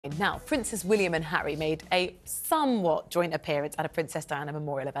Now, Princes William and Harry made a somewhat joint appearance at a Princess Diana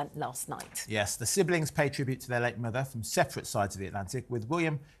memorial event last night. Yes, the siblings paid tribute to their late mother from separate sides of the Atlantic, with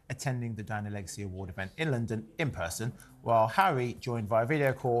William attending the Diana Legacy Award event in London in person, while Harry joined via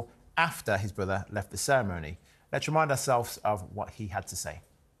video call after his brother left the ceremony. Let's remind ourselves of what he had to say.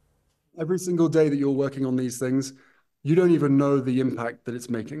 Every single day that you're working on these things, you don't even know the impact that it's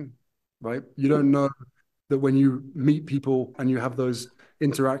making, right? You don't know that when you meet people and you have those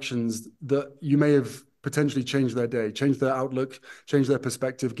interactions that you may have potentially changed their day, changed their outlook, changed their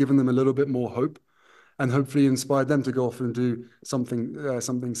perspective, given them a little bit more hope, and hopefully inspired them to go off and do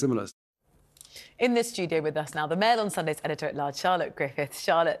something similar. In the studio with us now, the Mail on Sunday's editor-at-large, Charlotte Griffiths.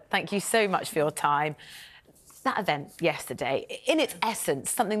 Charlotte, thank you so much for your time. That event yesterday, in its essence,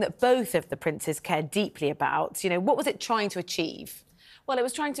 something that both of the princes cared deeply about. You know, what was it trying to achieve? Well, it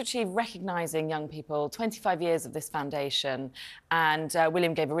was trying to achieve recognising young people, 25 years of this foundation, and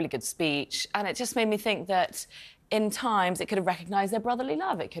William gave a really good speech, and it just made me think that in times it could have recognised their brotherly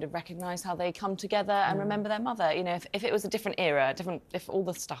love, it could have recognised how they come together and remember their mother. You know, if it was a different era, if all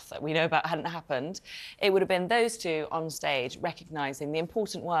the stuff that we know about hadn't happened, it would have been those two on stage recognising the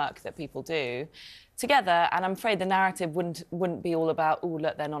important work that people do together, and I'm afraid the narrative wouldn't be all about, oh,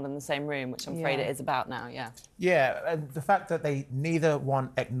 look, they're not in the same room, which I'm afraid it is about now, Yeah, and the fact that neither one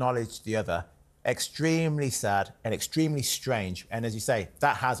acknowledged the other, extremely sad and extremely strange, and as you say,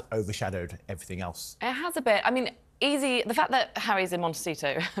 that has overshadowed everything else. It has a bit. I mean, the fact that Harry's in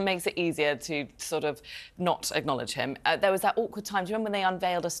Montecito makes it easier to sort of not acknowledge him. There was that awkward time. Do you remember when they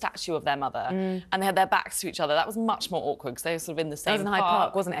unveiled a statue of their mother and they had their backs to each other? That was much more awkward because they were sort of in the same That was in Hyde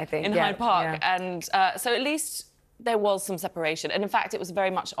Park, wasn't it, I think? In Hyde Park. Yeah. And so at least there was some separation. And in fact, it was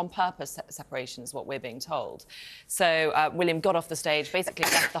very much on purpose separation is what we're being told. So William got off the stage, basically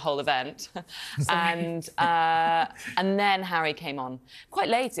left the whole event. and then Harry came on. Quite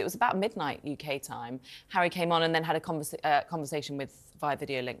late, it was about midnight UK time. Harry came on and then had a conversation via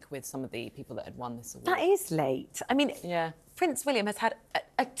video link with some of the people that had won this award. That is late. I mean, Prince William has had,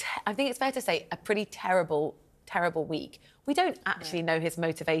 I think it's fair to say, a pretty terrible week. We don't actually know his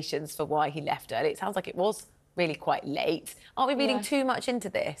motivations for why he left early. It sounds like it was really quite late. Aren't we reading too much into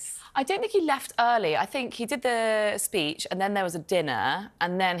this? I don't think he left early. I think he did the speech and then there was a dinner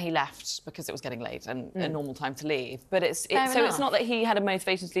and then he left because it was getting late and a normal time to leave. But it's not that he had a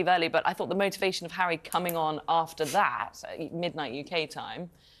motivation to leave early, but I thought the motivation of Harry coming on after that, midnight UK time,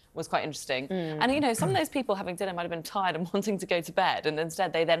 was quite interesting. And, you know, some of those people having dinner might have been tired and wanting to go to bed, and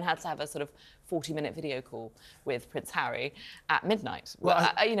instead they then had to have a sort of 40-minute video call with Prince Harry at midnight.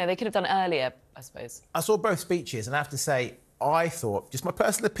 Well, you know, they could have done it earlier, I suppose. I saw both speeches, and I have to say, I thought, just my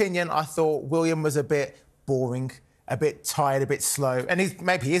personal opinion, I thought William was a bit boring, a bit tired, a bit slow, and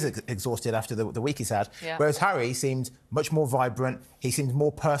maybe he is exhausted after the week he's had, whereas Harry seemed much more vibrant, he seemed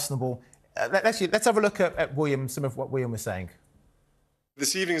more personable. Let's have a look at William, some of what William was saying.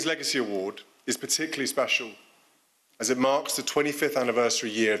 This evening's Legacy Award is particularly special as it marks the 25th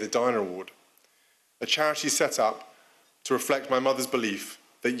anniversary year of the Diana Award, a charity set up to reflect my mother's belief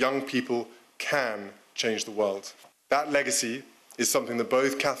that young people can change the world. That legacy is something that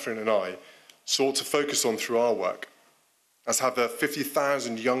both Catherine and I sought to focus on through our work, as have the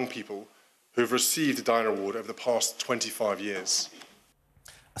 50,000 young people who have received the Diana Award over the past 25 years.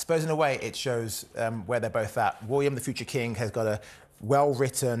 I suppose in a way it shows where they're both at. William, the future king, has got a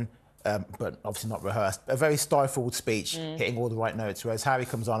well-written, but obviously not rehearsed, a very stifled speech, hitting all the right notes, whereas Harry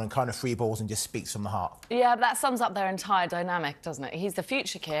comes on and kind of freeballs and just speaks from the heart. Yeah, that sums up their entire dynamic, doesn't it? He's the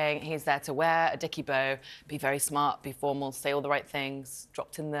future king, he's there to wear a dicky bow, be very smart, be formal, say all the right things,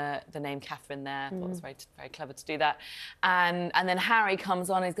 dropped in the name Catherine there, thought it was very, very clever to do that. And then Harry comes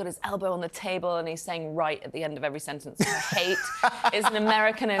on, he's got his elbow on the table and he's saying right at the end of every sentence. Hate is an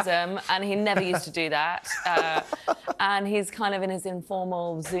Americanism, and he never used to do that. And he's kind of in his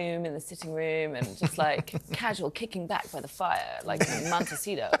informal Zoom in the sitting room and just like casual kicking back by the fire, like in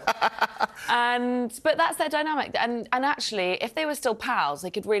Montecito. But that's their dynamic. And actually, if they were still pals, they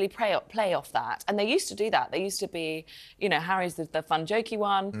could really play off that. And they used to do that. They used to be, you know, Harry's the fun, jokey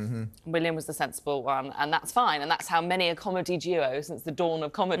one, William was the sensible one, and that's fine. And that's how many a comedy duo since the dawn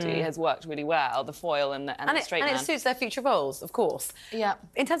of comedy has worked really well, the foil and the straight man. And it suits their future roles, of course. Yeah.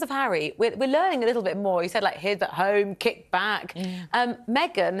 In terms of Harry, we're learning a little bit more. You said, like, he's at home, kick back.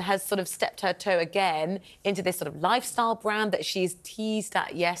 Meghan has sort of stepped her toe again into this sort of lifestyle brand that she's teased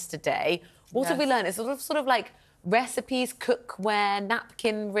at yesterday. What have we learned? It's sort of like recipes, cookware,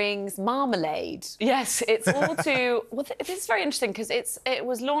 napkin rings, marmalade. Yes, it's all to... Well, this is very interesting because it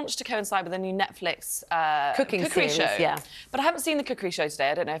was launched to coincide with a new Netflix cookery series, show. yeah. But I haven't seen the cookery show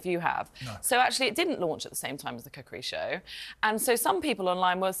today. I don't know if you have. No. So actually, it didn't launch at the same time as the cookery show. And so some people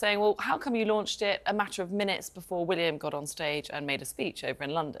online were saying, well, how come you launched it a matter of minutes before William got on stage and made a speech over in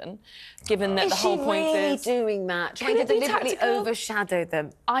London, given that the whole point is... doing that? Trying to Could it be deliberately tactical? overshadow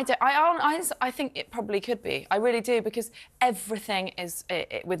them? I think it probably could be. I really do, because everything is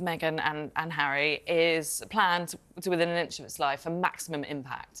with Meghan and Harry is planned to within an inch of its life for maximum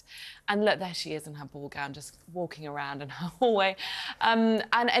impact. And look, there she is in her ball gown, just walking around in her hallway. And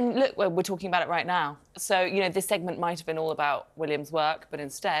look, we're talking about it right now. So, you know, this segment might have been all about William's work, but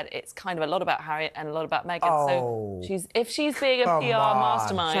insteed it's kind of a lot about Harry and a lot about Meghan. Oh, so if she's being a PR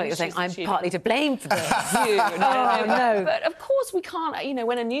mastermind... So you're saying I'm partly to blame for this. No. But of course we can't, you know,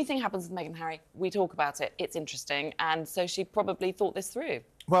 when a new thing happens with Meghan and Harry, we talk about it, it's interesting, and so she probably thought this through.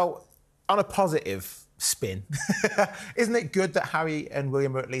 Well, on a positive spin, isn't it good that Harry and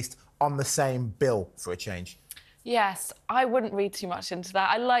William are at least on the same bill for a change? Yes, I wouldn't read too much into that.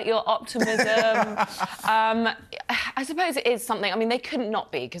 I like your optimism. I suppose it is something. I mean, they couldn't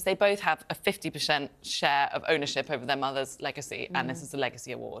not be, because they both have a 50% share of ownership over their mother's legacy, and this is a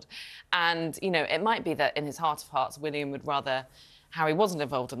legacy award. And, you know, it might be that in his heart of hearts, William would rather Harry wasn't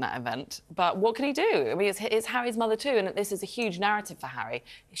involved in that event, but what can he do? I mean, it's Harry's mother too, and this is a huge narrative for Harry.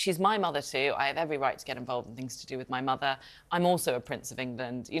 She's my mother too. I have every right to get involved in things to do with my mother. I'm also a Prince of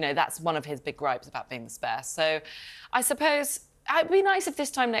England. You know, that's one of his big gripes about being the spare. So I suppose it'd be nice if this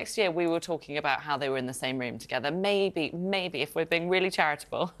time next year we were talking about how they were in the same room together. Maybe, if we're being really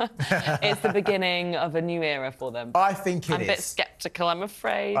charitable, it's the beginning of a new era for them. I think it is. I'm a bit sceptical, I'm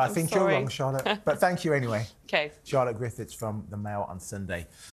afraid. I think you're wrong, Charlotte. But thank you anyway. OK. Charlotte Griffiths from The Mail on Sunday.